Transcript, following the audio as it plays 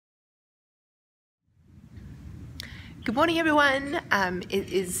Good morning, everyone.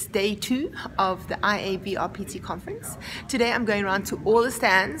 It is day 2 of the IAVRPT conference. Today I'm going around to all the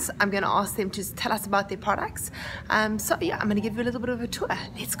stands. I'm going to ask them to tell us about their products. So yeah, I'm going to give you a little bit of a tour.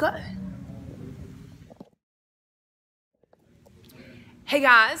 Let's go. Hey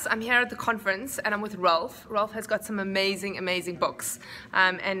guys, I'm here at the conference and I'm with Rolf. Rolf has got some amazing books,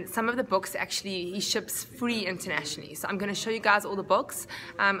 and some of the books actually he ships free internationally. So I'm going to show you guys all the books.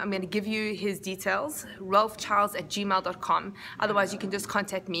 I'm going to give you his details, rolfcharles@gmail.com. Otherwise you can just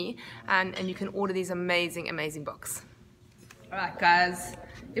contact me and you can order these amazing books. Alright guys,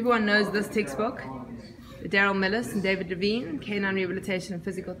 everyone knows this textbook. Daryl Millis and David Levine, Canine Rehabilitation and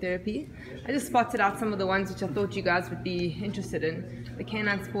Physical Therapy. I just spotted out some of the ones which I thought you guys would be interested in. The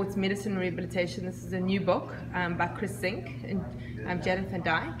Canine Sports Medicine Rehabilitation. This is a new book by Chris Zink and Janet Van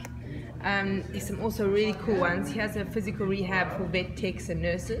Dyke. There's some also really cool ones. He has a physical rehab for vet techs and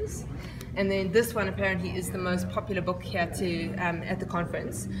nurses. And then this one apparently is the most popular book here at the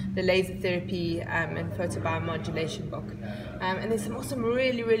conference, the Laser Therapy and Photobiomodulation book. And there's some also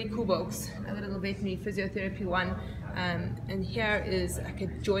really cool books. Another little veterinary physiotherapy one, and here is like a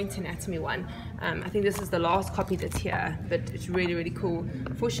joint anatomy one. I think this is the last copy that's here, but it's really cool.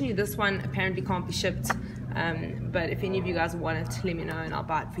 Unfortunately, this one apparently can't be shipped, but if any of you guys want it, let me know and I'll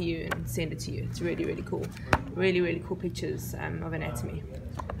buy it for you and send it to you. It's really cool. Really cool pictures of anatomy.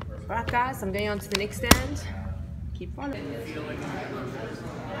 Alright guys, I'm going on to the next stand. Keep following.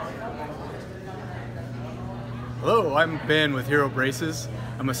 Hello, I'm Ben with Hero Braces.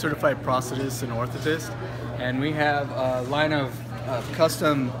 I'm a certified prosthetist and orthotist, and we have a line of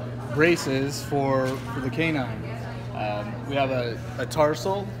custom braces for the canine. We have a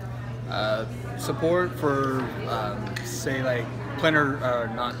tarsal support for say like plantar,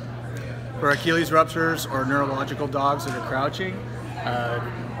 not for Achilles ruptures or neurological dogs that are crouching.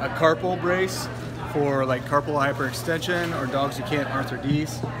 A carpal brace for like carpal hyperextension or dogs who can't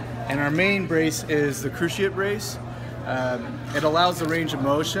arthrodese. And our main brace is the cruciate brace. It allows the range of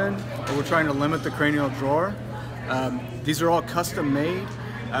motion, but we're trying to limit the cranial drawer. These are all custom made.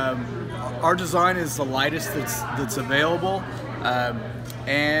 Our design is the lightest that's available,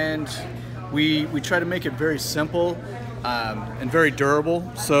 and we try to make it very simple and very durable.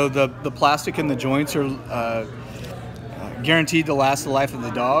 So the plastic in the joints are guaranteed to last the life of the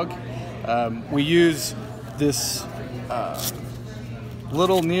dog. We use this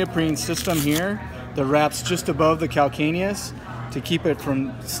little neoprene system here that wraps just above the calcaneus to keep it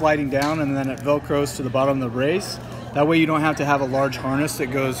from sliding down, and then it velcros to the bottom of the brace. That way you don't have to have a large harness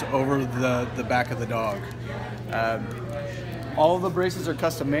that goes over the back of the dog. All of the braces are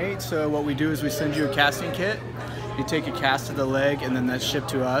custom made, so what we do is we send you a casting kit. You take a cast of the leg and then that's shipped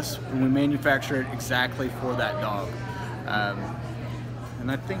to us, and we manufacture it exactly for that dog. And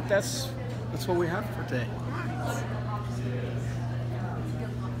I think that's what we have for today.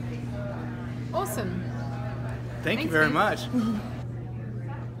 Awesome. Thank you very much.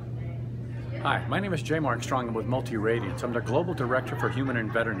 Hi, my name is Jay Armstrong. I'm with Multiradiance. I'm the Global Director for Human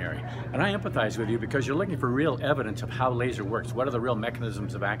and Veterinary. And I empathize with you because you're looking for real evidence of how laser works. What are the real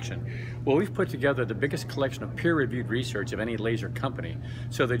mechanisms of action? Well, we've put together the biggest collection of peer-reviewed research of any laser company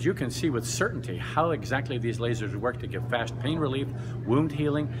so that you can see with certainty how exactly these lasers work to give fast pain relief, wound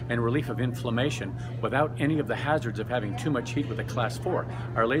healing, and relief of inflammation without any of the hazards of having too much heat with a Class 4.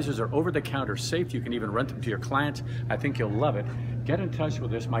 Our lasers are over-the-counter safe. You can even rent them to your clients. I think you'll love it. Get in touch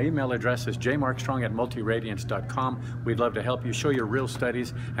with us. My email address is jmarkstrong@multiradiance.com. We'd love to help you show your real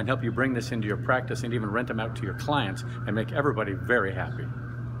studies and help you bring this into your practice and even rent them out to your clients and make everybody very happy.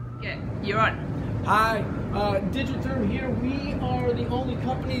 Yeah, you're on. Hi, Digatherm here. We are the only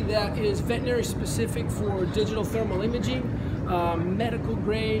company that is veterinary specific for digital thermal imaging, medical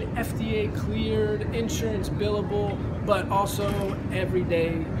grade, FDA cleared, insurance billable, but also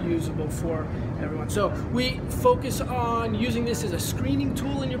everyday usable for everyone. So we focus on using this as a screening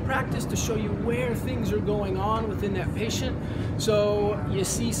tool in your practice to show you where things are going on within that patient. So you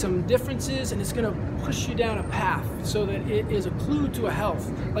see some differences and it's going to push you down a path so that it is a clue to a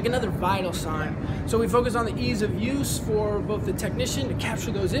health, like another vital sign. So we focus on the ease of use for both the technician to capture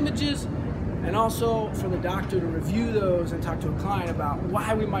those images and also for the doctor to review those and talk to a client about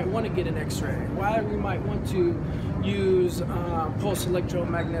why we might want to get an x-ray, why we might want to use pulse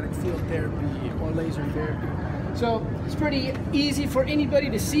electromagnetic field therapy or laser therapy. So it's pretty easy for anybody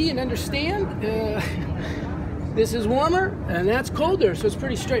to see and understand. This is warmer and that's colder, so it's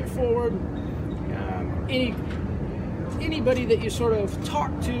pretty straightforward. Anybody that you sort of talk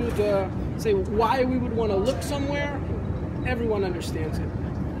to say why we would want to look somewhere, everyone understands it.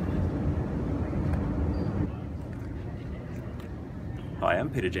 Hi, I'm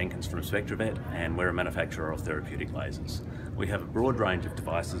Peter Jenkins from Spectravet, and we're a manufacturer of therapeutic lasers. We have a broad range of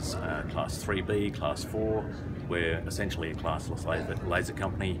devices, class 3B, class 4. We're essentially a classless laser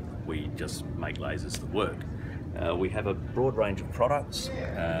company. We just make lasers that work. We have a broad range of products.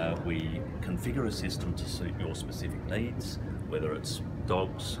 We configure a system to suit your specific needs, whether it's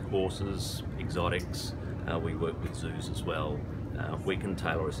dogs, horses, exotics. We work with zoos as well. We can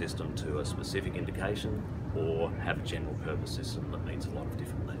tailor a system to a specific indication or have a general purpose system that meets a lot of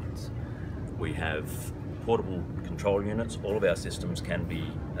different needs. We have portable control units. All of our systems can be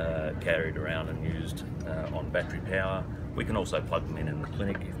carried around and used on battery power. We can also plug them in the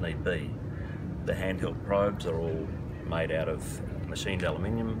clinic if need be. The handheld probes are all made out of machined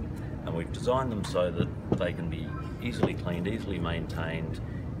aluminium, and we've designed them so that they can be easily cleaned, easily maintained.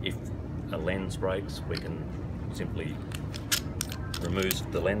 If a lens breaks, we can simply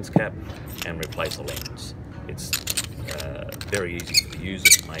remove the lens cap and replace a lens. It's very easy for the user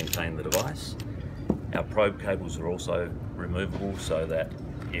to maintain the device. Our probe cables are also removable so that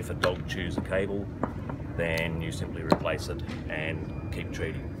if a dog chews a cable, then you simply replace it and keep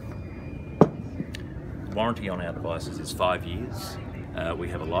treating. Warranty on our devices is 5 years. We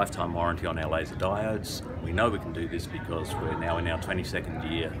have a lifetime warranty on our laser diodes. We know we can do this because we're now in our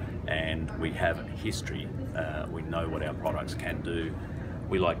 22nd year and we have a history. We know what our products can do.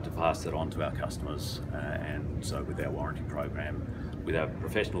 We like to pass that on to our customers, and so with our warranty program, with our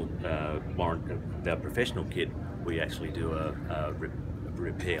professional kit, we actually do a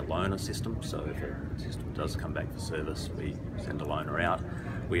repair loaner system. So if a system does come back for service, we send a loaner out.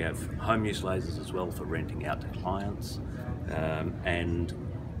 We have home use lasers as well for renting out to clients. And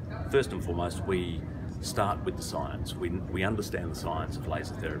first and foremost, we start with the science. We understand the science of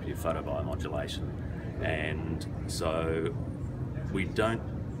laser therapy, of photobiomodulation, and so we don't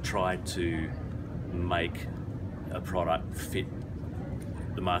try to make a product fit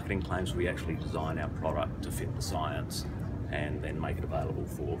the marketing claims. We actually design our product to fit the science and then make it available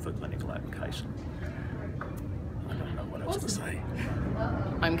for clinical application. I don't know what else to say.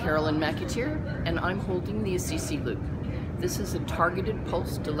 I'm Carolyn McAteer, and I'm holding the Assisi Loop. This is a targeted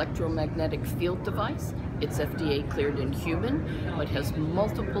pulsed electromagnetic field device. It's FDA cleared in human, but has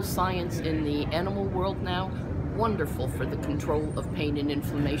multiple science in the animal world now. Wonderful for the control of pain and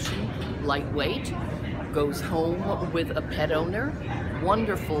inflammation. Lightweight, goes home with a pet owner.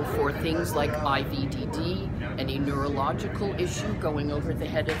 Wonderful for things like IVDD, any neurological issue going over the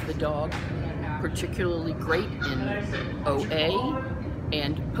head of the dog. Particularly great in OA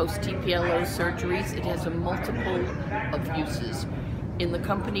and post-TPLO surgeries. It has a multiple of uses. In the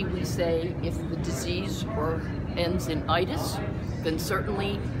company we say if the disease ends in itis, then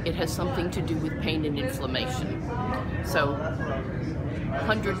certainly it has something to do with pain and inflammation. So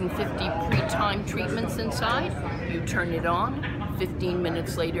 150 pre-timed treatments inside, you turn it on, 15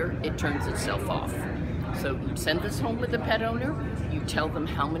 minutes later it turns itself off. So you send this home with a pet owner, you tell them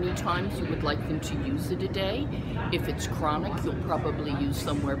how many times you would like them to use it a day. If it's chronic, you'll probably use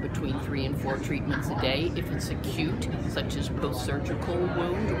somewhere between 3 and 4 treatments a day. If it's acute, such as post-surgical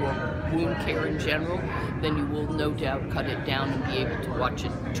wound or wound care in general, then you will no doubt cut it down and be able to watch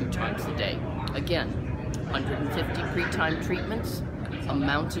it 2 times a day. Again, 150 pre-timed treatments, a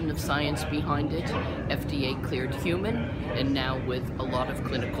mountain of science behind it, FDA cleared human, and now with a lot of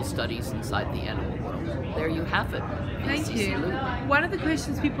clinical studies inside the animal world. There you have it. Thank you. One of the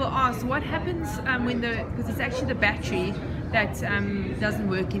questions people ask, what happens when because it's actually the battery that doesn't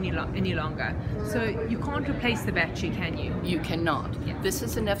work any longer. So you can't replace the battery, can you? You cannot. Yeah. This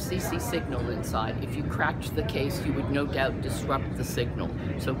is an FCC signal inside. If you cracked the case, you would no doubt disrupt the signal.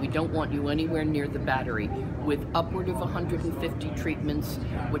 So we don't want you anywhere near the battery. With upward of 150 treatments,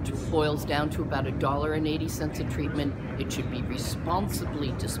 which boils down to about $1.80 a treatment, it should be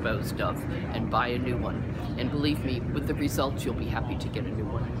responsibly disposed of and buy a new one. And believe me, with the results, you'll be happy to get a new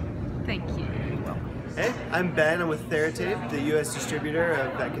one. Thank you. You're welcome. Hey, I'm Ben. I'm with TheraTape, the U.S. distributor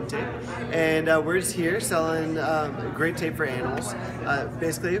of Vetkin tape, and we're just here selling great tape for animals.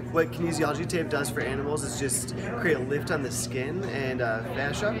 Basically, what kinesiology tape does for animals is just create a lift on the skin and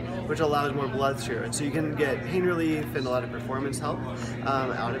fascia, which allows more blood through it. So you can get pain relief and a lot of performance help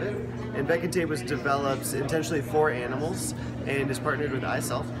out of it. And Vetkin tape was developed intentionally for animals and is partnered with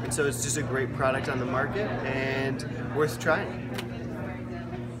iSelf, and so it's just a great product on the market and worth trying.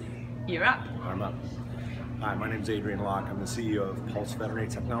 You're up. I'm up. Hi, my name is Adrian Locke. I'm the CEO of Pulse Veterinary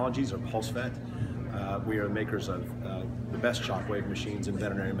Technologies, or Pulsevet. We are makers of the best shockwave machines in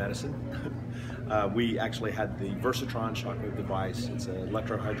veterinary medicine. We actually had the Versatron shockwave device. It's an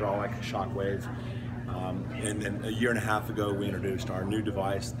electrohydraulic shockwave. And then a year and a half ago, we introduced our new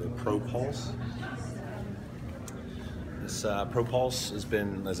device, the ProPulse. This ProPulse has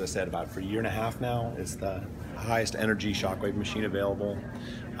been, as I said, about for a year and a half now. It's the highest energy shockwave machine available.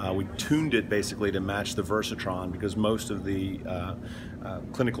 We tuned it basically to match the Versatron because most of the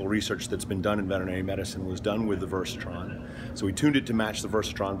clinical research that's been done in veterinary medicine was done with the Versatron. So we tuned it to match the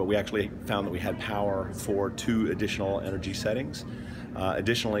Versatron, but we actually found that we had power for 2 additional energy settings.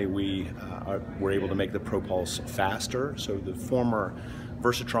 Additionally, we were able to make the ProPulse faster. So the former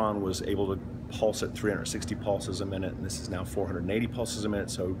Versatron was able to pulse at 360 pulses a minute, and this is now 480 pulses a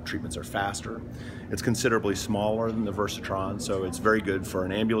minute, so treatments are faster. It's considerably smaller than the Versatron, so it's very good for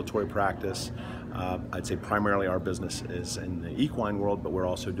an ambulatory practice. I'd say primarily our business is in the equine world, but we're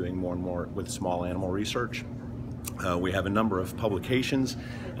also doing more and more with small animal research. We have a number of publications,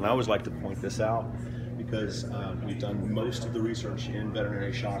 and I always like to point this out because we've done most of the research in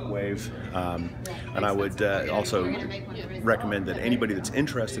veterinary shockwave, and I would also recommend that anybody that's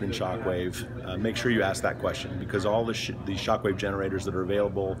interested in shockwave, make sure you ask that question, because all the shockwave generators that are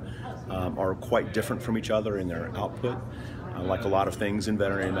available are quite different from each other in their output. Like a lot of things in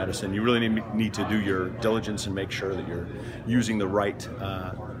veterinary medicine, you really need to do your diligence and make sure that you're using the right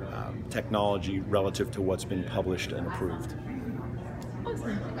technology relative to what's been published and approved.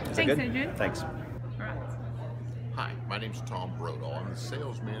 Awesome. Is Thanks, that good? Adrian. Thanks. Hi, my name's Tom Brodall. I'm the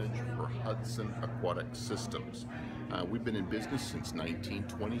sales manager for Hudsons Aquatics Systems. We've been in business since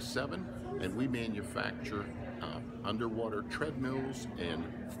 1927, and we manufacture underwater treadmills and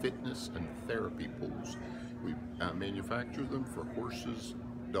fitness and therapy pools. We manufacture them for horses,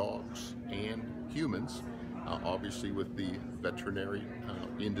 dogs, and humans. Obviously, with the veterinary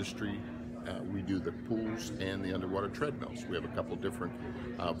industry, we do the pools and the underwater treadmills. We have a couple different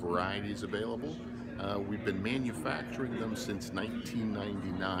varieties available. We've been manufacturing them since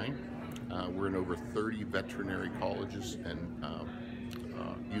 1999. We're in over 30 veterinary colleges and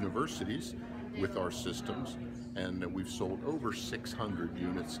universities with our systems, and we've sold over 600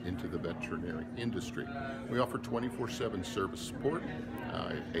 units into the veterinary industry. We offer 24/7 service support,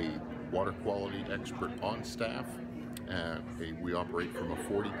 a water quality expert on staff. We operate from a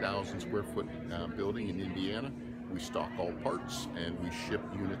 40,000 square foot building in Indiana. We stock all parts, and we ship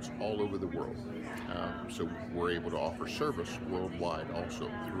units all over the world. So we're able to offer service worldwide also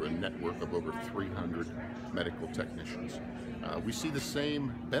through a network of over 300 medical technicians. We see the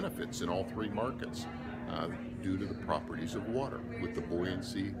same benefits in all 3 markets due to the properties of water with the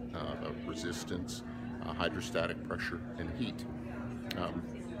buoyancy, resistance, hydrostatic pressure, and heat.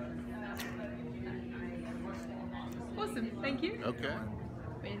 Awesome. Thank you. Okay.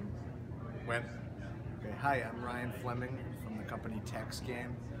 When? Okay, hi, I'm Ryan Fleming from the company Tekscan,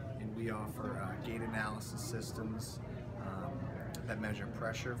 and we offer gait analysis systems that measure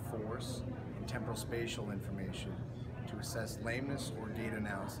pressure, force, and temporal spatial information to assess lameness or gait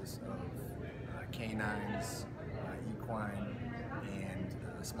analysis of canines, equine, and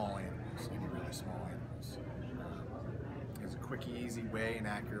small animals, any really small animals. It's a quick, easy way and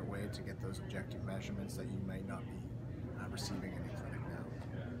accurate way to get those objective measurements that you may not be receiving in the clinic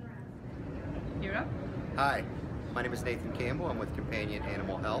now. You're up. Hi, my name is Nathan Campbell. I'm with Companion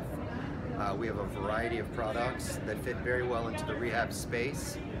Animal Health. We have a variety of products that fit very well into the rehab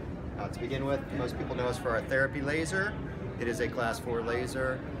space. To begin with, most people know us for our therapy laser. It is a class 4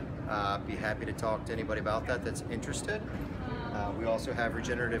 laser. Be happy to talk to anybody about that that's interested. We also have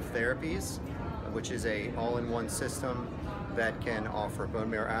Regenerative Therapies, which is a all-in-one system that can offer bone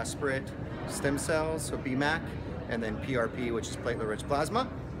marrow aspirate, stem cells, so BMAC, and then PRP, which is platelet-rich plasma,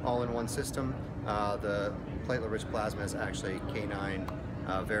 all-in-one system. The platelet-rich plasma is actually canine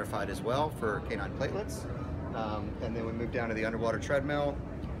verified as well for canine platelets. And then we move down to the underwater treadmill,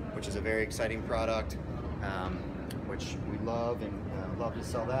 which is a very exciting product, which we love and love to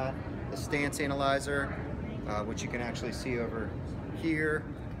sell that. The stance analyzer, which you can actually see over here.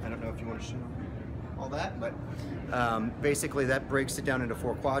 I don't know if you want to show all that, but basically that breaks it down into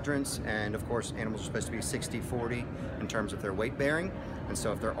 4 quadrants, and of course animals are supposed to be 60-40 in terms of their weight bearing, and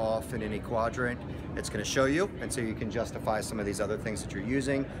so if they're off in any quadrant, it's going to show you, and so you can justify some of these other things that you're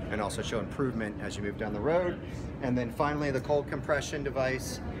using and also show improvement as you move down the road. And then finally, the cold compression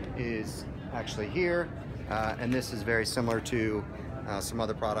device is actually here, and this is very similar to some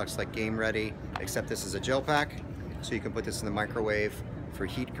other products like Game Ready, except this is a gel pack, so you can put this in the microwave for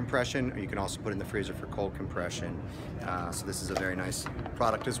heat compression, or you can also put it in the freezer for cold compression. So this is a very nice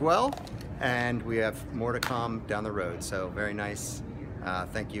product as well, and we have more to come down the road, so very nice.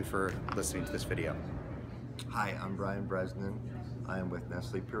 Thank you for listening to this video. Hi, I'm Brian Bresnan. I am with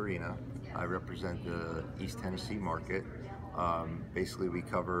Nestle Purina. I represent the East Tennessee market. Basically, we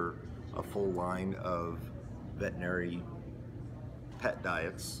cover a full line of veterinary pet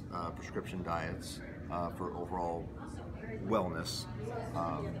diets, prescription diets for overall wellness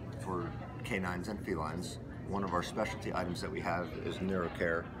for canines and felines. One of our specialty items that we have is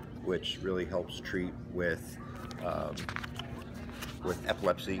NeuroCare, which really helps treat with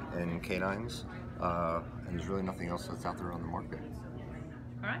epilepsy in canines, and there's really nothing else that's out there on the market.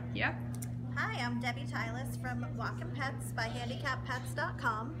 All right, yeah. Hi, I'm Debbie Tylis from Walkin Pets by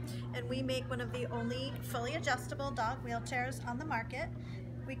HandicappedPets.com, and we make one of the only fully adjustable dog wheelchairs on the market.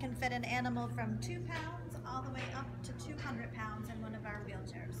 We can fit an animal from 2 pounds all the way up to 200 pounds in one of our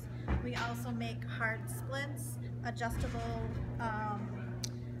wheelchairs. We also make hard splints, adjustable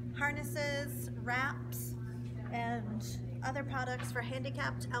harnesses, wraps, and other products for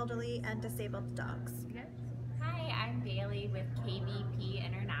handicapped, elderly, and disabled dogs. Hi, I'm Bailey with KVP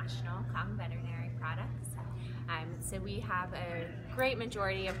International, Kong Veterinary Products. So we have a great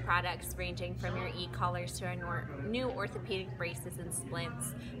majority of products ranging from your e-collars to our new orthopedic braces and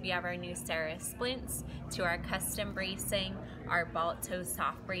splints. We have our new Sarah splints to our custom bracing, our Balto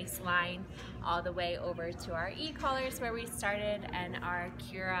soft brace line, all the way over to our e-collars where we started, and our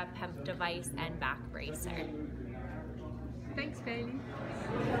Cura PEMF device and back bracer. Thanks, Bailey.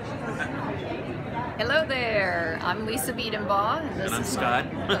 Hello there, I'm Lisa Biedenbaugh, and I'm Scott.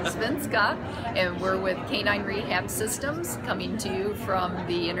 Husband Scott, and we're with Canine Rehab Systems, coming to you from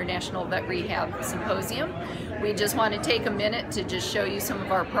the International Vet Rehab Symposium. We just want to take a minute to just show you some of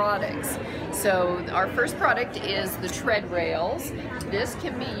our products. So our first product is the Treadrails. This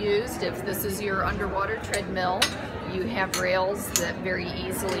can be used if this is your underwater treadmill. You have rails that very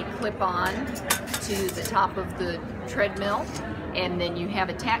easily clip on to the top of the treadmill, and then you have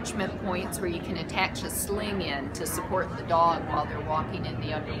attachment points where you can attach a sling in to support the dog while they're walking in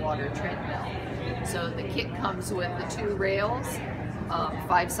the underwater treadmill. So the kit comes with the 2 rails,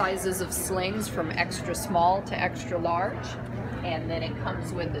 5 sizes of slings from extra small to extra large, and then it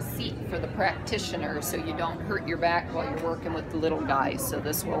comes with a seat for the practitioner so you don't hurt your back while you're working with the little guys. So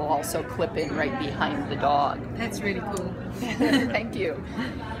this will also clip in right behind the dog. That's really cool. Thank you.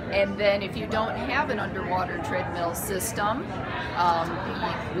 And then if you don't have an underwater treadmill system,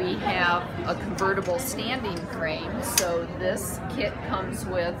 we have a convertible standing frame. So this kit comes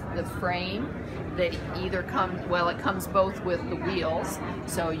with the frame that either it comes both with the wheels,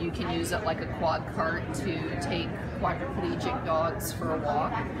 so you can use it like a quad cart to take quadriplegic dogs for a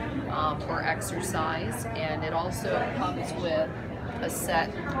walk or exercise, and it also comes with a set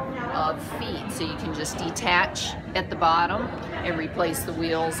of feet, so you can just detach at the bottom and replace the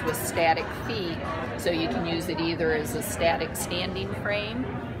wheels with static feet, so you can use it either as a static standing frame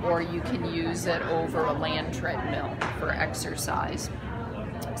or you can use it over a land treadmill for exercise.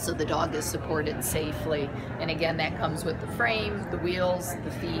 So the dog is supported safely, and again that comes with the frame, the wheels,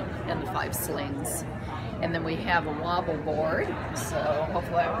 the feet, and the 5 slings. And then we have a wobble board, so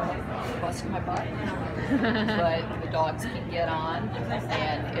hopefully I won't bust my butt, but the dogs can get on,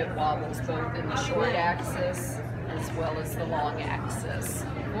 and it wobbles both in the short axis as well as the long axis.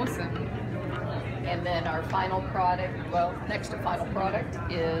 Awesome. And then our final product, well, next to final product,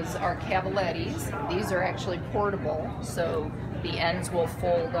 is our cavalettis. These are actually portable, so the ends will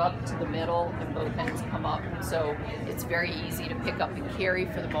fold up to the middle and both ends come up. So it's very easy to pick up and carry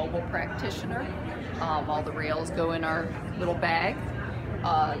for the mobile practitioner. All the rails go in our little bag.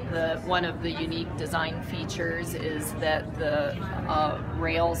 One of the unique design features is that the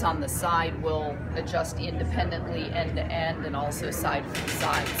rails on the side will adjust independently end to end and also side to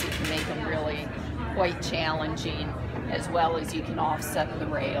side, so you can make them really quite challenging, as well as you can offset the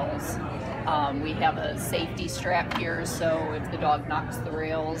rails. We have a safety strap here, so if the dog knocks the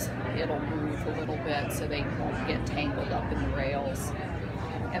rails, it'll move a little bit so they won't get tangled up in the rails.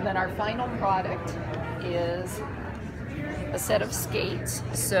 And then our final product is a set of skates.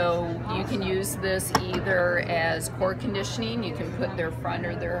 So you can use this either as core conditioning, you can put their front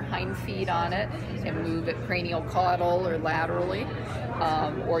or their hind feet on it and move it cranial caudal or laterally,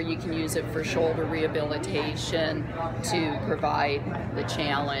 or you can use it for shoulder rehabilitation to provide the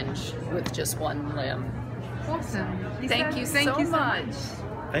challenge with just one limb. Awesome. Thank you so much.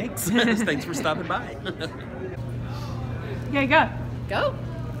 Thanks. Thanks for stopping by. Okay, go. Go.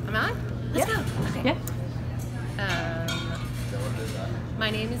 Am I on? Let's go. Okay. Yeah. My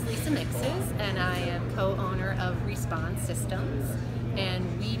name is Lisa Mixes, and I am co-owner of Response Systems,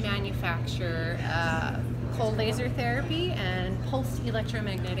 and we manufacture cold laser therapy and pulsed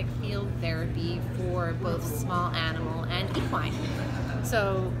electromagnetic field therapy for both small animal and equine.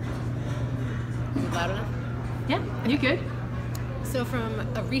 So, is it loud enough? Yeah, you're good. So from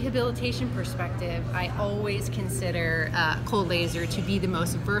a rehabilitation perspective, I always consider cold laser to be the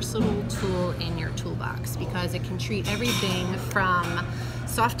most versatile tool in your toolbox, because it can treat everything from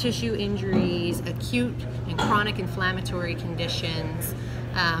soft tissue injuries, acute and chronic inflammatory conditions,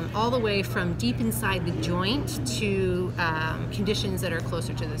 all the way from deep inside the joint to conditions that are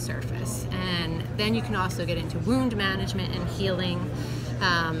closer to the surface. And then you can also get into wound management and healing,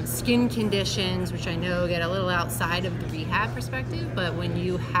 skin conditions, which I know get a little outside of the rehab perspective, but when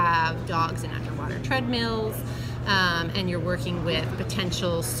you have dogs in underwater treadmills, and you're working with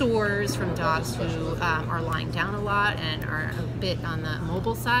potential sores from dogs who are lying down a lot and are a bit on the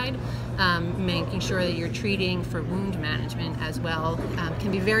mobile side, making sure that you're treating for wound management as well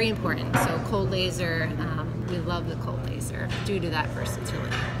can be very important. So cold laser, we love the cold laser due to that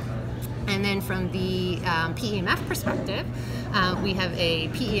versatility. And then from the PEMF perspective, we have a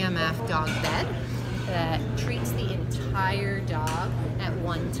PEMF dog bed that treats the entire dog at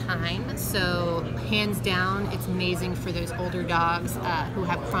one time. So hands down, it's amazing for those older dogs who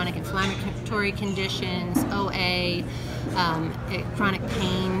have chronic inflammatory conditions, OA, chronic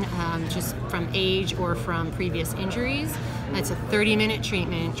pain just from age or from previous injuries. It's a 30-minute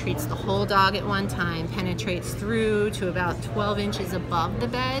treatment, treats the whole dog at one time, penetrates through to about 12 inches above the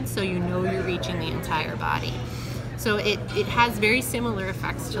bed, so you know you're reaching the entire body. So it has very similar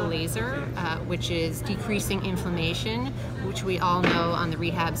effects to laser, which is decreasing inflammation, which we all know on the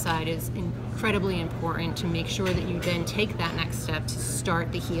rehab side is incredibly important to make sure that you then take that next step to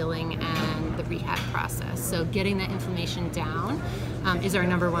start the healing and the rehab process. So getting that inflammation down is our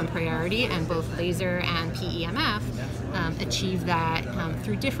 #1 priority, and both laser and PEMF achieve that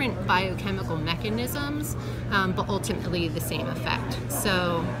through different biochemical mechanisms, but ultimately the same effect.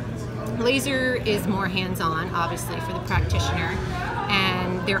 So laser is more hands-on, obviously, for the practitioner,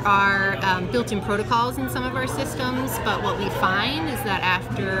 and there are built-in protocols in some of our systems, but what we find is that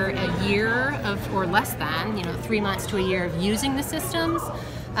after a year of, or less than, 3 months to a year of using the systems,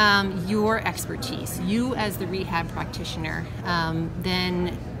 your expertise, you as the rehab practitioner,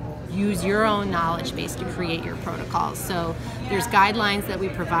 then use your own knowledge base to create your protocols. So there's guidelines that we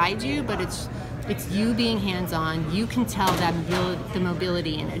provide you, but it's you being hands-on. You can tell that the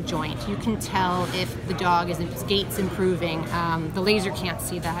mobility in a joint. You can tell if the dog its gait's improving. The laser can't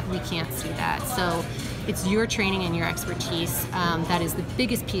see that. We can't see that. So it's your training and your expertise that is the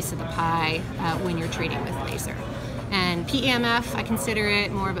biggest piece of the pie when you're treating with laser. And PEMF, I consider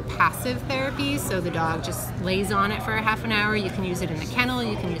it more of a passive therapy, so the dog just lays on it for a half an hour. You can use it in the kennel,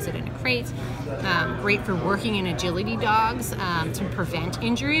 you can use it in a crate. Great for working in agility dogs to prevent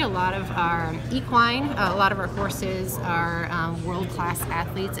injury. A lot of our equine, a lot of our horses are world-class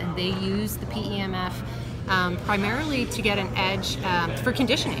athletes, and they use the PEMF primarily to get an edge for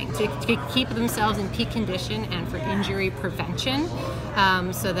conditioning, to keep themselves in peak condition and for injury prevention,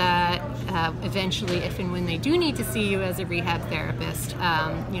 so that eventually, if and when they do need to see you as a rehab therapist,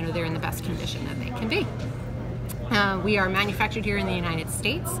 they're in the best condition that they can be. We are manufactured here in the United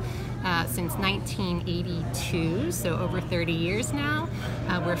States since 1982, so over 30 years now.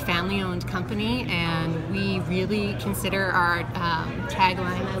 We're a family-owned company, and we really consider our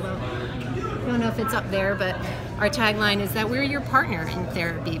tagline, I don't know if it's up there, but our tagline is that we're your partner in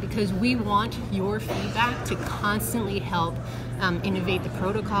therapy, because we want your feedback to constantly help innovate the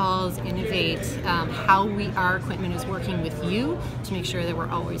protocols, innovate how our equipment is working with you to make sure that we're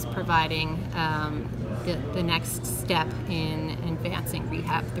always providing the next step in advancing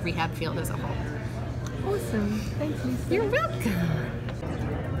the rehab field as a whole. Awesome. Thank you. You're welcome.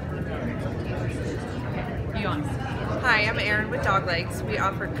 Hi, I'm Erin with Doggleggs. We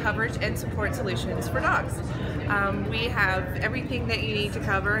offer coverage and support solutions for dogs. We have everything that you need to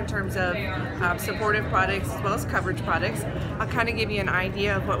cover in terms of supportive products as well as coverage products. I'll kind of give you an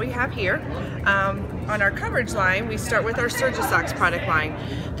idea of what we have here. On our coverage line, we start with our Surgisocks product line.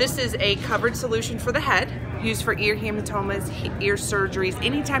 This is a coverage solution for the head, used for ear hematomas, ear surgeries,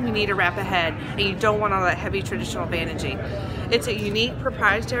 anytime you need to wrap a head and you don't want all that heavy traditional bandaging. It's a unique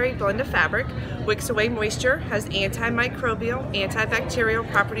proprietary blend of fabric, wicks away moisture, has antimicrobial,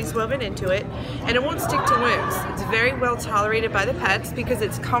 antibacterial properties woven into it, and it won't stick to wounds. It's very well tolerated by the pets because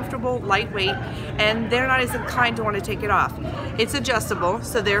it's comfortable, lightweight, and they're not as inclined to want to take it off. It's adjustable,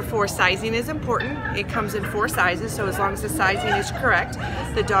 so therefore sizing is important. It comes in 4 sizes, so as long as the sizing is correct,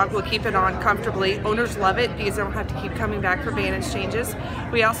 the dog will keep it on comfortably. Owners love it because they don't have to keep coming back for bandage changes.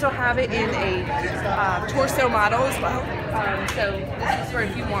 We also have it in a torso model as well. So this is for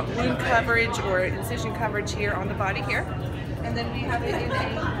if you want wound coverage or incision coverage here on the body here. And then we have it in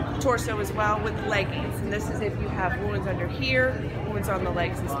a torso as well with leggings. And this is if you have wounds under here, wounds on the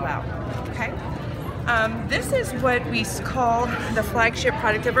legs as well. Okay? This is what we call the flagship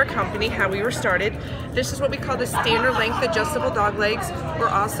product of our company, how we were started. This is what we call the standard length adjustable dog legs, or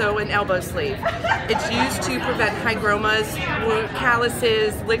also an elbow sleeve. It's used to prevent hygromas, wound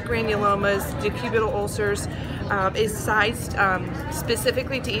calluses, lick granulomas, decubital ulcers. Is sized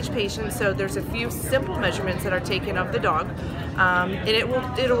specifically to each patient, so there's a few simple measurements that are taken of the dog, and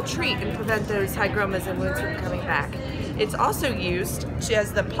it'll treat and prevent those hygromas and wounds from coming back. It's also used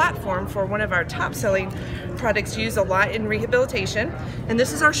as the platform for one of our top-selling products used a lot in rehabilitation, and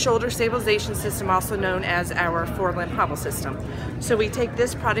this is our shoulder stabilization system, also known as our 4-limb hobble system. So we take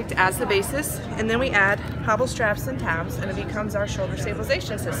this product as the basis, and then we add hobble straps and tabs, and it becomes our shoulder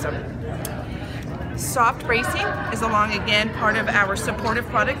stabilization system. Soft bracing is along again part of our supportive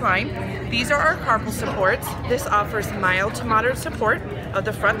product line. These are our carpal supports. This offers mild to moderate support of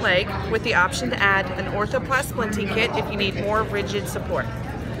the front leg with the option to add an orthoplast splinting kit if you need more rigid support.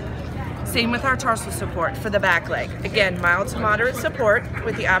 Same with our tarsal support for the back leg. Again, mild to moderate support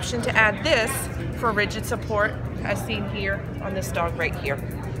with the option to add this for rigid support as seen here on this dog right here.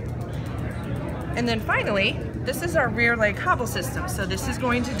 And then finally, this is our rear leg hobble system. So this is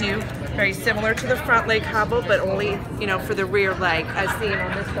going to do very similar to the front leg hobble, but only, for the rear leg as seen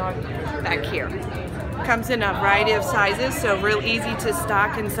on this dog back here. Comes in a variety of sizes, so real easy to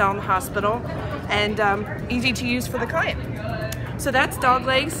stock and sell in the hospital, and easy to use for the client. So that's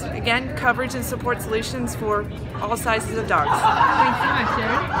Doggleggs. Again, coverage and support solutions for all sizes of dogs. Thanks so much,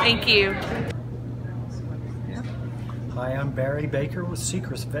 Sharon. Thank you. Hi, I'm Barry Baker with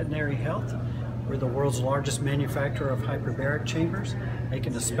Sechrist Veterinary Health. We're the world's largest manufacturer of hyperbaric chambers,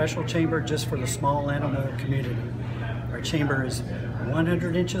 making a special chamber just for the small animal community. Our chamber is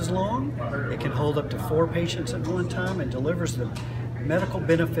 100 inches long. It can hold up to 4 patients at one time and delivers the medical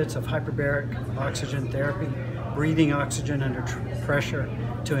benefits of hyperbaric oxygen therapy, breathing oxygen under pressure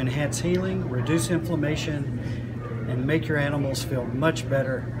to enhance healing, reduce inflammation, and make your animals feel much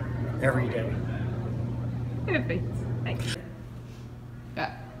better every day. Perfect. Thanks.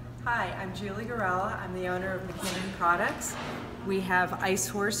 Hi, I'm Julie Garella. I'm the owner of Mackinnon Products. We have Ice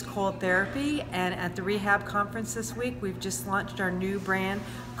Horse Cold Therapy, and at the Rehab Conference this week, we've just launched our new brand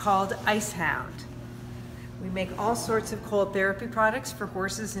called Ice Hound. We make all sorts of cold therapy products for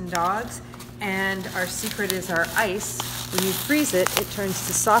horses and dogs, and our secret is our ice. When you freeze it, it turns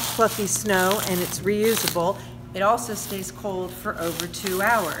to soft, fluffy snow, and it's reusable. It also stays cold for over 2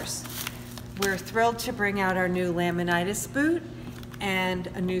 hours. We're thrilled to bring out our new laminitis boot, and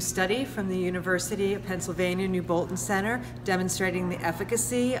a new study from the University of Pennsylvania New Bolton Center demonstrating the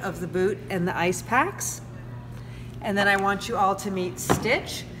efficacy of the boot and the ice packs. And then I want you all to meet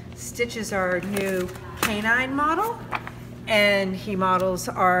Stitch. Stitch is our new canine model, and he models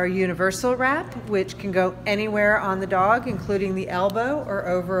our universal wrap, which can go anywhere on the dog, including the elbow or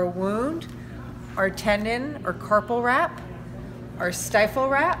over a wound, our tendon or carpal wrap, our stifle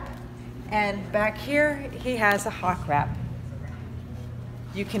wrap, and back here he has a hawk wrap.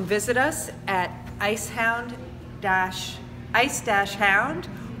 You can visit us at ice-hound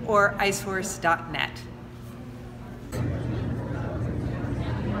or icehorse.net.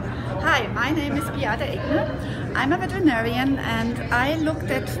 Hi, my name is Beate Egner. I'm a veterinarian, and I looked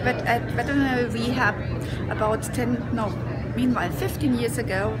at veterinary rehab about 15 years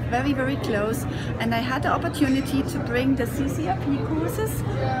ago, very, very close, and I had the opportunity to bring the CCRP courses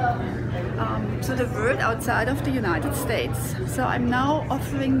to the world outside of the United States. So I'm now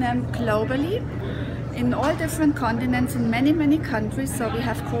offering them globally in all different continents, in many, many countries. So we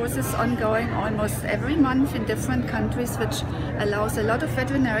have courses ongoing almost every month in different countries, which allows a lot of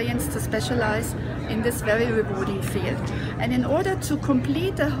veterinarians to specialize in this very rewarding field. And in order to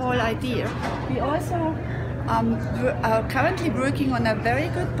complete the whole idea, we also are currently working on a very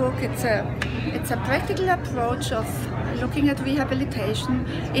good book. It's a practical approach of looking at rehabilitation,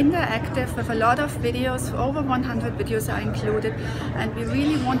 interactive, with a lot of videos. Over 100 videos are included, and we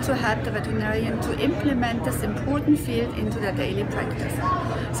really want to help the veterinarian to implement this important field into their daily practice.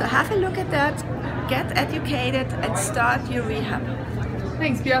 So have a look at that, get educated, and start your rehab.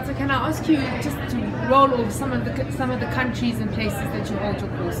 Thanks, Beata. Can I ask you just to roll off some of the countries and places that you hold your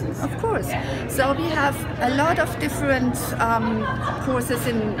courses? Of course. So we have a lot of different courses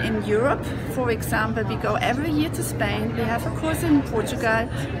in Europe. For example, we go every year to Spain. We have a course in Portugal.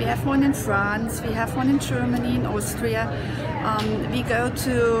 We have one in France. We have one in Germany, in Austria. We go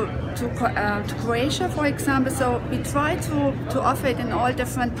to Croatia, for example. So we try to offer it in all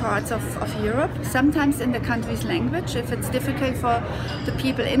different parts of Europe, sometimes in the country's language, if it's difficult for the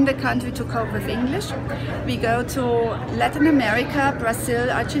people in the country to cope with English. We go to Latin America, Brazil,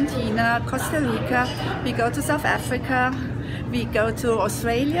 Argentina, Costa Rica. We go to South Africa. We go to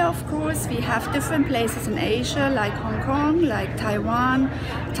Australia, of course. We have different places in Asia, like Hong Kong, like Taiwan,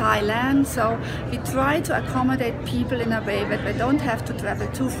 Thailand. So we try to accommodate people in a way that they don't have to travel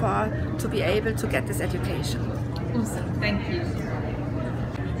too far to be able to get this education. Awesome, thank you.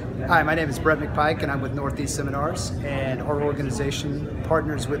 Hi, my name is Brett McPike and I'm with Northeast Seminars, and our organization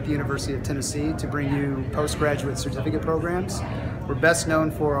partners with the University of Tennessee to bring you postgraduate certificate programs. We're best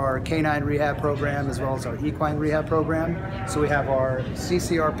known for our canine rehab program as well as our equine rehab program. So we have our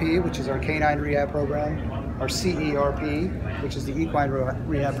CCRP, which is our canine rehab program, our CERP, which is the equine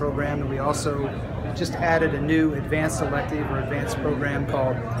rehab program, and we also just added a new advanced elective or advanced program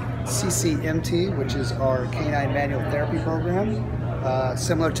called CCMT, which is our canine manual therapy program.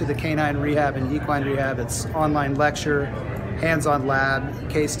 Similar to the canine rehab and equine rehab, it's online lecture, hands-on lab,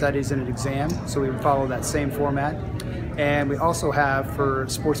 case studies, and an exam. So we would follow that same format. And we also have, for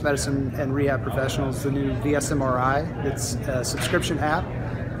sports medicine and rehab professionals, the new VSMRI. It's a subscription app.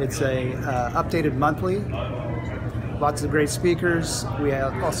 It's a updated monthly. Lots of great speakers. We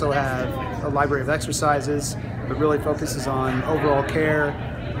also have a library of exercises, but really focuses on overall care,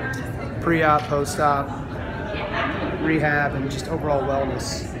 pre-op, post-op, rehab, and just overall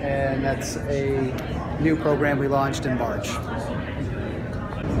wellness. And that's a new program we launched in March.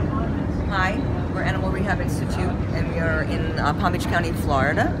 Hi, we're Animal Rehab Institute, and we are in Palm Beach County,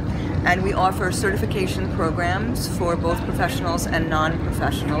 Florida. And we offer certification programs for both professionals and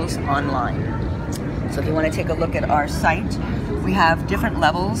non-professionals online. So if you want to take a look at our site, we have different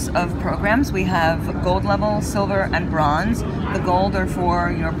levels of programs. We have gold level, silver, and bronze. The gold are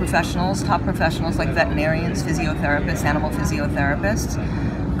for your professionals, top professionals like veterinarians, physiotherapists, animal physiotherapists,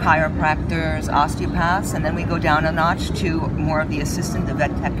 chiropractors, osteopaths, and then we go down a notch to more of the assistant, the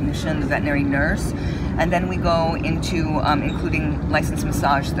vet technician, the veterinary nurse, and then we go into including licensed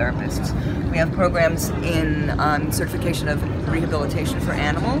massage therapists. We have programs in certification of rehabilitation for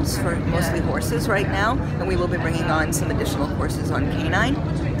animals, for mostly horses right now, and we will be bringing on some additional courses on canine.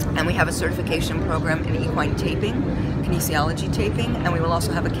 And we have a certification program in equine taping, kinesiology taping, and we will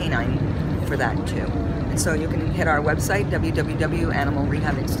also have a canine for that too. And so you can hit our website,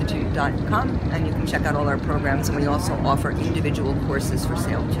 www.animalrehabinstitute.com, and you can check out all our programs, and we also offer individual courses for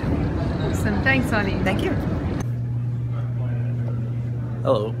sale too. Awesome, thanks Ani. Thank you.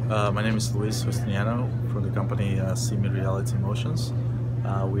 Hello, my name is Luis Justiniano from the company Semi-Reality Motions.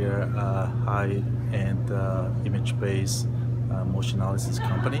 We are a high-end image-based motion analysis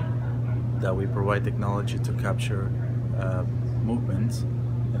company that we provide technology to capture movement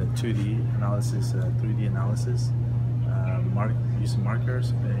in a 2D analysis, 3D analysis, using markers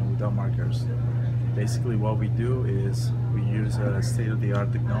and without markers. Basically what we do is we use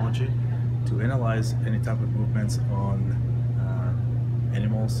state-of-the-art technology to analyze any type of movements on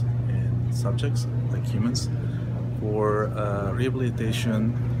animals and subjects like humans for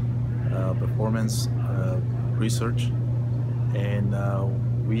rehabilitation, performance, research, and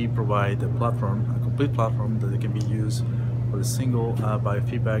we provide a platform, a complete platform that can be used for a single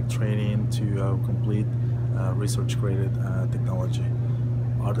biofeedback training to complete research-graded technology.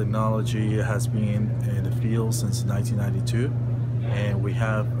 Our technology has been in the field since 1992, and we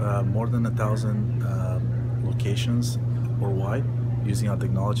have more than 1,000 locations worldwide using our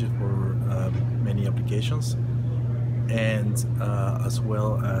technology for many applications, and as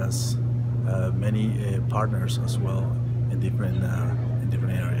well as many partners as well in different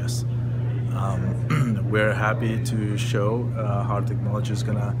areas. We're happy to show how technology is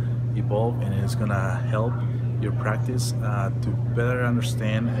going to evolve, and it's going to help your practice to better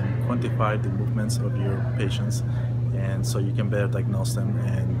understand and quantify the movements of your patients, and so you can better diagnose them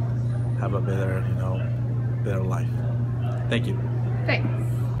and have a better, better life. Thank you. Thanks.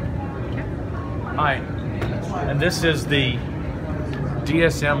 Hi, and this is the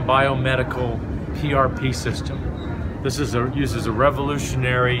DSM Biomedical PRP system. This uses a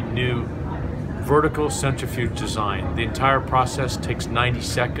revolutionary new vertical centrifuge design. The entire process takes 90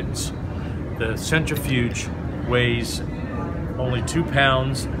 seconds. The centrifuge weighs only 2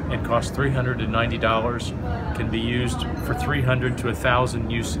 pounds and costs $390. Can be used for 300 to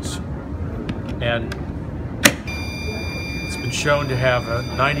 1,000 uses. And it's been shown to have a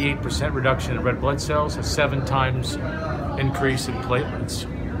 98% reduction in red blood cells, a 7 times increase in platelets.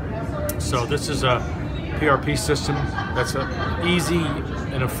 So this is a PRP system that's easy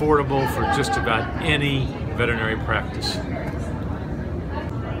and affordable for just about any veterinary practice.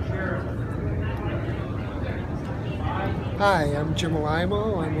 Hi, I'm Jim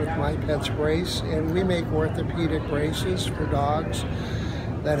Alimo. I'm with My Pets Brace, and we make orthopedic braces for dogs.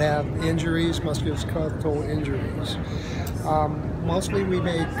 that have injuries, musculoskeletal injuries. Mostly we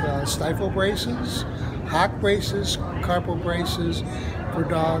make stifle braces, hock braces, carpal braces for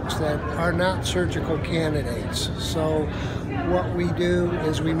dogs that are not surgical candidates. So what we do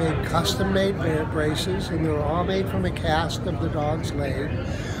is we make custom-made braces, and they're all made from a cast of the dog's leg.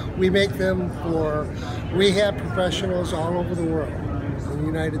 We make them for rehab professionals all over the world, in the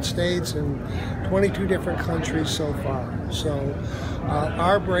United States and 22 different countries so far. So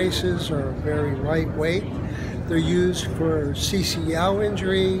our braces are very lightweight. They're used for CCL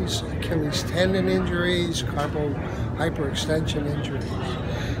injuries, Achilles tendon injuries, carpal hyperextension injuries.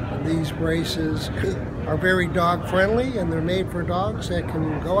 And these braces are very dog friendly, and they're made for dogs that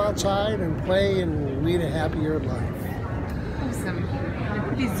can go outside and play and lead a happier life. Awesome.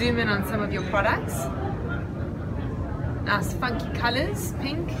 Please zoom in on some of your products. Nice funky colors,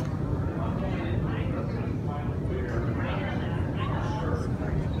 pink.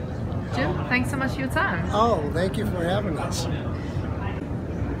 Jim, thanks so much for your time. Oh, thank you for having us.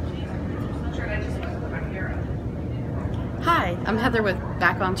 Hi, I'm Heather with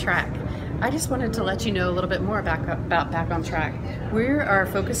Back on Track. I just wanted to let you know a little bit more about Back on Track. We are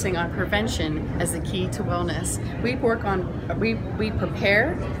focusing on prevention as the key to wellness. We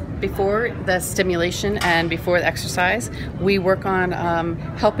prepare before the stimulation and before the exercise. We work on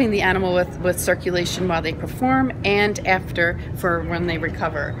helping the animal with circulation while they perform and after for when they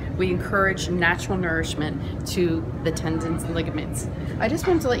recover. We encourage natural nourishment to the tendons and ligaments. I just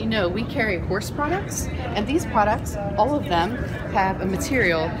wanted to let you know we carry horse products, and these products, all of them, have a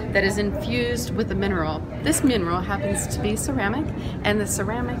material that is infused with a mineral. This mineral happens to be ceramic, and the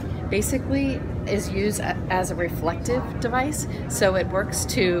ceramic basically is used as a reflective device, so it works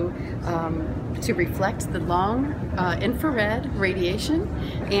to reflect the long infrared radiation,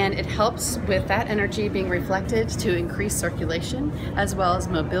 and it helps with that energy being reflected to increase circulation, as well as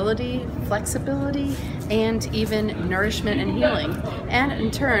mobility, flexibility, and even nourishment and healing, and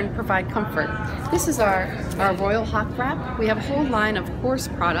in turn provide comfort. This is our Royal Hock Wrap. We have a whole line of horse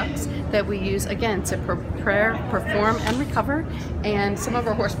products that we use again to prepare, perform, and recover, and some of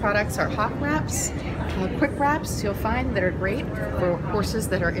our horse products are hock wraps, quick wraps you'll find that are great for horses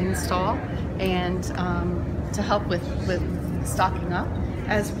that are in stall and to help with stocking up,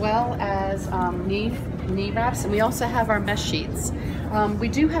 as well as knee wraps, and we also have our mesh sheets. We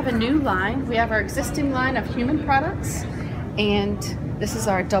do have a new line. We have our existing line of human products, and this is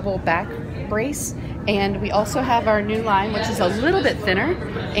our double back brace, and we also have our new line, which is a little bit thinner,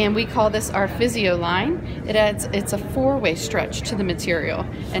 and we call this our physio line. It's a four-way stretch to the material,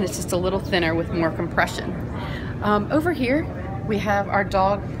 and it's just a little thinner with more compression. Over here we have our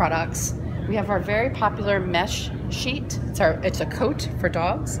dog products. We have our very popular mesh sheet. It's a coat for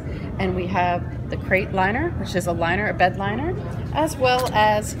dogs, and we have the crate liner, which is a bed liner, as well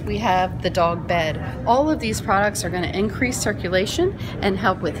as we have the dog bed. All of these products are going to increase circulation and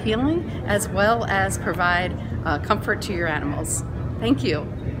help with healing, as well as provide comfort to your animals. Thank you.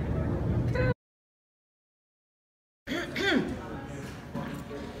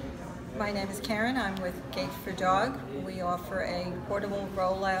 My name is Karen. I'm with Gait for Dog. We offer a portable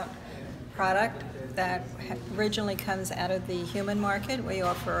rollout product that originally comes out of the human market. We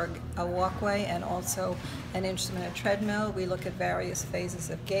offer a walkway and also an instrument, a treadmill. We look at various phases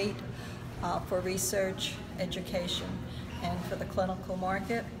of gait for research, education, and for the clinical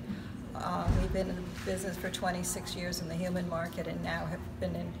market. We've been in business for 26 years in the human market and now have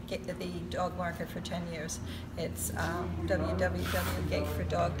been in the dog market for 10 years. It's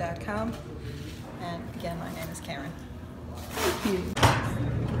www.gaitfordog.com. And again, my name is Karen. Thank you.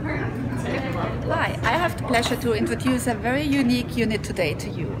 Hi, I have the pleasure to introduce a very unique unit today to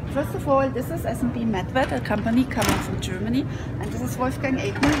you. First of all, this is S&P Medvet, a company coming from Germany, and this is Wolfgang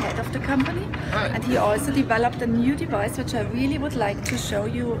Eigner, head of the company. Hi. And he also developed a new device which I really would like to show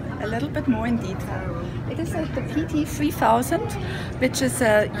you a little bit more in detail. It is the PT3000, which is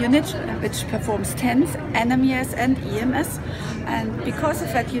a unit which performs TENS, NMES and EMS, and because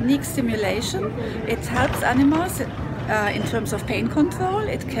of that unique stimulation, it helps animals in terms of pain control.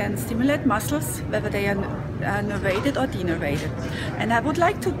 It can stimulate muscles, whether they are nervated or denervated. And I would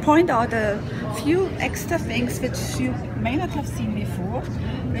like to point out a few extra things which you may not have seen before,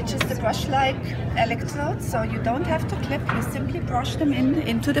 which is the brush-like electrodes. So you don't have to clip, you simply brush them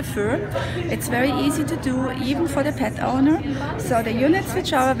into the fur. It's very easy to do, even for the pet owner. So the units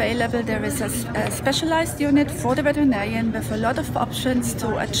which are available, there is a specialized unit for the veterinarian with a lot of options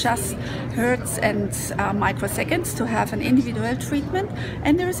to adjust hertz and microseconds to have an individual treatment.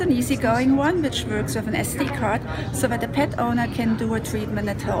 And there is an easygoing one which works with an SD card, so that the pet owner can do a treatment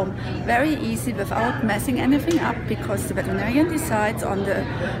at home very easy without messing anything up, because the veterinarian decides on the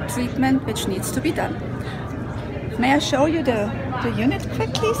treatment which needs to be done. May I show you the unit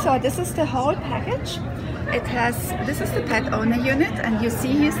quickly? So this is the whole package. This is the pet owner unit, and you see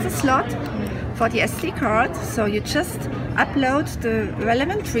here's the slot for the SD card. So you just upload the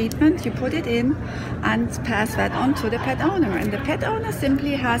relevant treatment, you put it in and pass that on to the pet owner. And the pet owner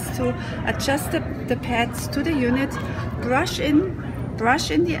simply has to adjust the pads to the unit, brush in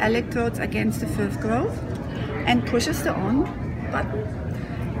the electrodes against the fifth growth and pushes the on button.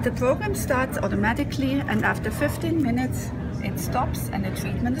 The program starts automatically, and after 15 minutes it stops and the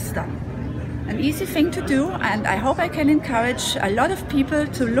treatment is done. An easy thing to do, and I hope I can encourage a lot of people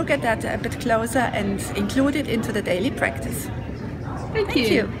to look at that a bit closer and include it into the daily practice. Thank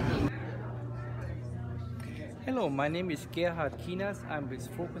you. Hello, my name is Gerhard Kinas. I'm with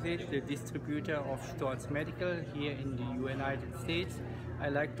Focusit, the distributor of Storz Medical here in the United States.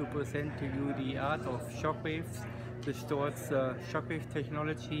 I'd like to present to you the art of shockwaves, the Storz shockwave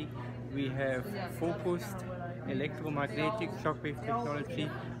technology. We have focused electromagnetic shockwave technology,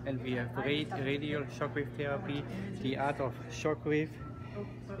 and we have radial shockwave therapy. The art of shockwave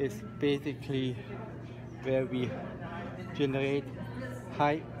is basically where we generate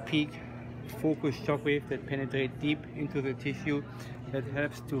high peak focused shockwave that penetrate deep into the tissue, that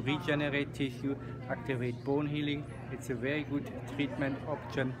helps to regenerate tissue, activate bone healing. It's a very good treatment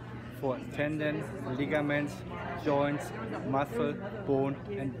option for tendon, ligaments, joints, muscle, bone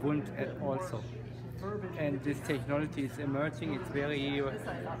and wound also. And this technology is emerging. It's very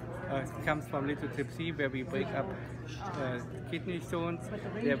comes from lithotripsy, where we break up kidney stones.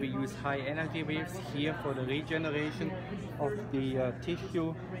 There we use high energy waves. Here for the regeneration of the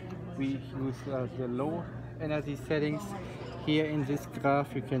tissue, we use the low energy settings. Here in this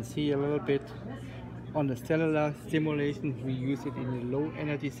graph you can see a little bit on the cellular stimulation. We use it in the low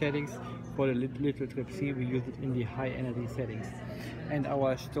energy settings. For the lithotripsy, we use it in the high energy settings. And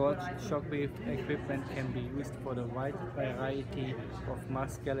our Storz shockwave equipment can be used for the wide variety of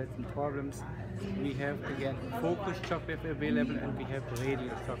musculoskeletal problems. We have again focused shockwave available, and we have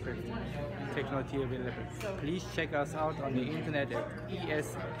radial shockwave technology available. Please check us out on the internet at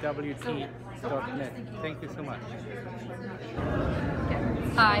eswt.net. Thank you so much.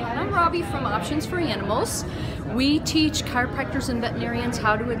 Hi, I'm Robbie from Options for Animals. We teach chiropractors and veterinarians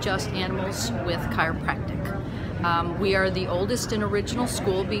how to adjust animals with chiropractic. We are the oldest and original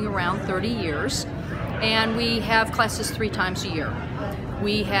school, being around 30 years, and we have classes 3 times a year.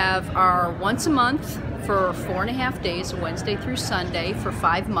 We have our once a month for 4.5 days, Wednesday through Sunday, for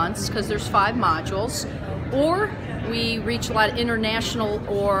 5 months, because there's 5 modules, or we reach a lot of international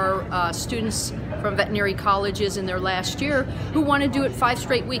or students from veterinary colleges in their last year who want to do it 5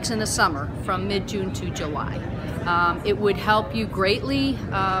 straight weeks in the summer from mid-June to July. It would help you greatly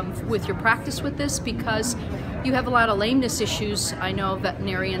with your practice with this, because you have a lot of lameness issues. I know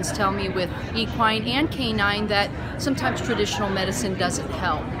veterinarians tell me with equine and canine that sometimes traditional medicine doesn't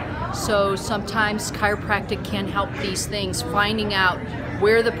help. So sometimes chiropractic can help these things, finding out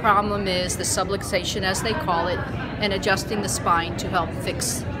where the problem is, the subluxation as they call it, and adjusting the spine to help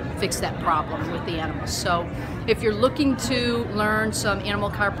fix that problem with the animals. So if you're looking to learn some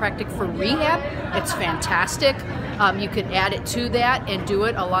animal chiropractic for rehab, it's fantastic. You can add it to that and do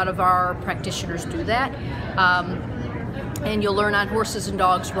it. A lot of our practitioners do that. And you'll learn on horses and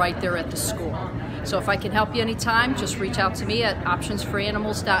dogs right there at the school. So if I can help you anytime, just reach out to me at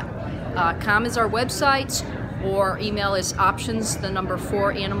optionsforanimals.com is our website, or email is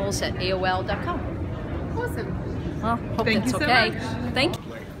options4animals@aol.com. Awesome. Well, hope Thank that's you so okay. much. Thank you.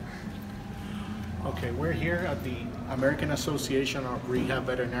 Okay, we're here at the American Association of Rehab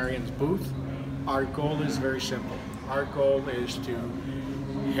Veterinarians booth. Our goal is very simple. Our goal is to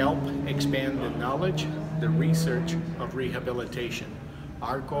help expand the knowledge, the research of rehabilitation.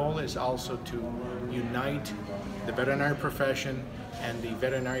 Our goal is also to unite the veterinary profession and the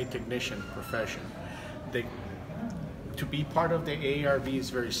veterinary technician profession. To be part of the AARV is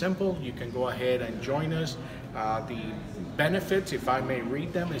very simple. You can go ahead and join us. The benefits, if I may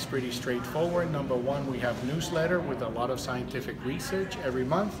read them, is pretty straightforward. Number 1, we have newsletter with a lot of scientific research every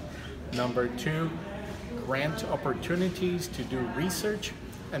month. Number 2, grant opportunities to do research.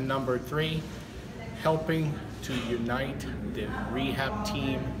 And number 3, helping to unite the rehab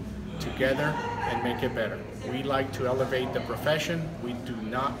team together and make it better. We like to elevate the profession. We do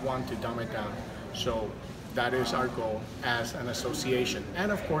not want to dumb it down. So that is our goal as an association.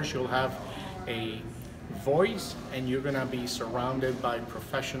 And of course, you'll have a voice, and you're gonna be surrounded by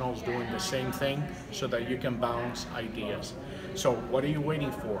professionals doing the same thing so that you can bounce ideas. So what are you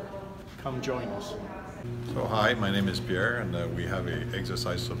waiting for? Come join us. So hi, my name is Pierre, and we have an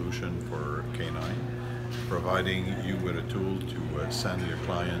exercise solution for canine. providing you with a tool to send your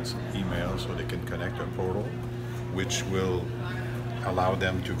clients emails so they can connect a portal, which will allow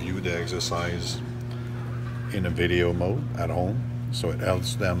them to view the exercise in a video mode at home. So it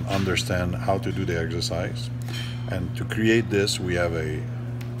helps them understand how to do the exercise. And to create this, we have a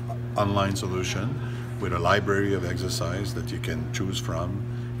online solution with a library of exercise that you can choose from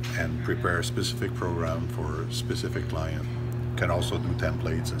and prepare a specific program for a specific client. You can also do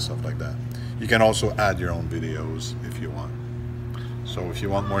templates and stuff like that. You can also add your own videos if you want. So if you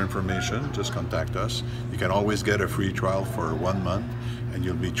want more information, just contact us. You can always get a free trial for 1 month, and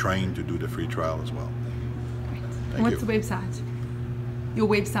you'll be trained to do the free trial as well. Thank What's you. the website? Your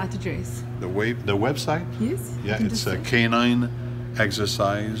website address? The website? Yes. Yeah, it's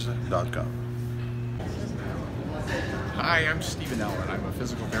canineexercise.com. Hi, I'm Stephen Allen. I'm a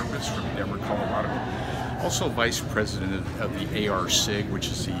physical therapist from Denver, Colorado. Also Vice President of the ARSIG, which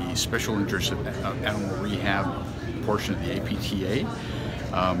is the Special Interest Animal Rehab portion of the APTA.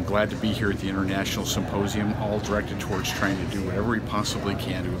 I'm glad to be here at the International Symposium, all directed towards trying to do whatever we possibly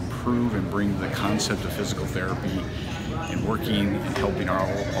can to improve and bring the concept of physical therapy and working and helping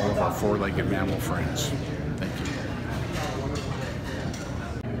all of our four-legged mammal friends. Thank you.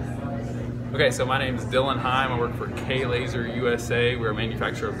 Okay, so my name is Dylan Heim. I work for K-Laser USA. We're a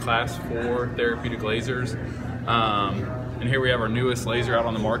manufacturer of Class 4 therapeutic lasers. And here we have our newest laser out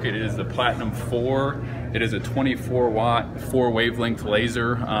on the market. It is the Platinum 4. It is a 24-watt, 4-wavelength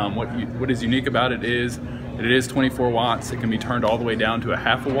laser. What is unique about it is 24 watts. It can be turned all the way down to a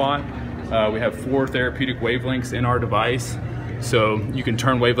half a watt. We have 4 therapeutic wavelengths in our device. So you can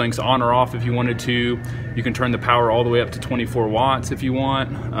turn wavelengths on or off if you wanted to. You can turn the power all the way up to 24 watts if you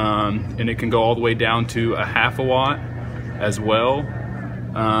want. And it can go all the way down to a half a watt as well.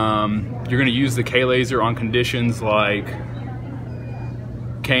 You're going to use the K-laser on conditions like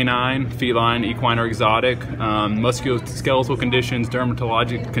canine, feline, equine, or exotic, musculoskeletal conditions,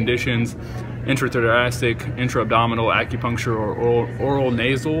 dermatologic conditions, intrathoracic, intra-abdominal, acupuncture, or oral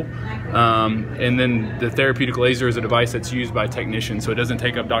nasal. And then the therapeutic laser is a device that's used by technicians, so it doesn't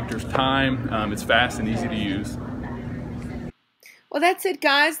take up doctors' time. It's fast and easy to use. Well, that's it,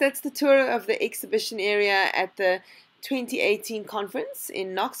 guys. That's the tour of the exhibition area at the 2018 conference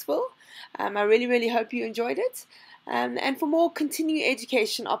in Knoxville. I really hope you enjoyed it. And for more continuing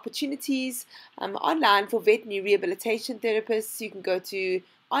education opportunities online for veterinary rehabilitation therapists, you can go to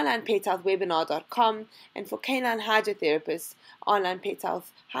onlinepetshealthwebinar.com, and for canine hydrotherapists,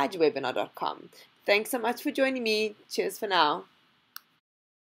 onlinepetshealthhydrowebinar.com. Thanks so much for joining me. Cheers for now.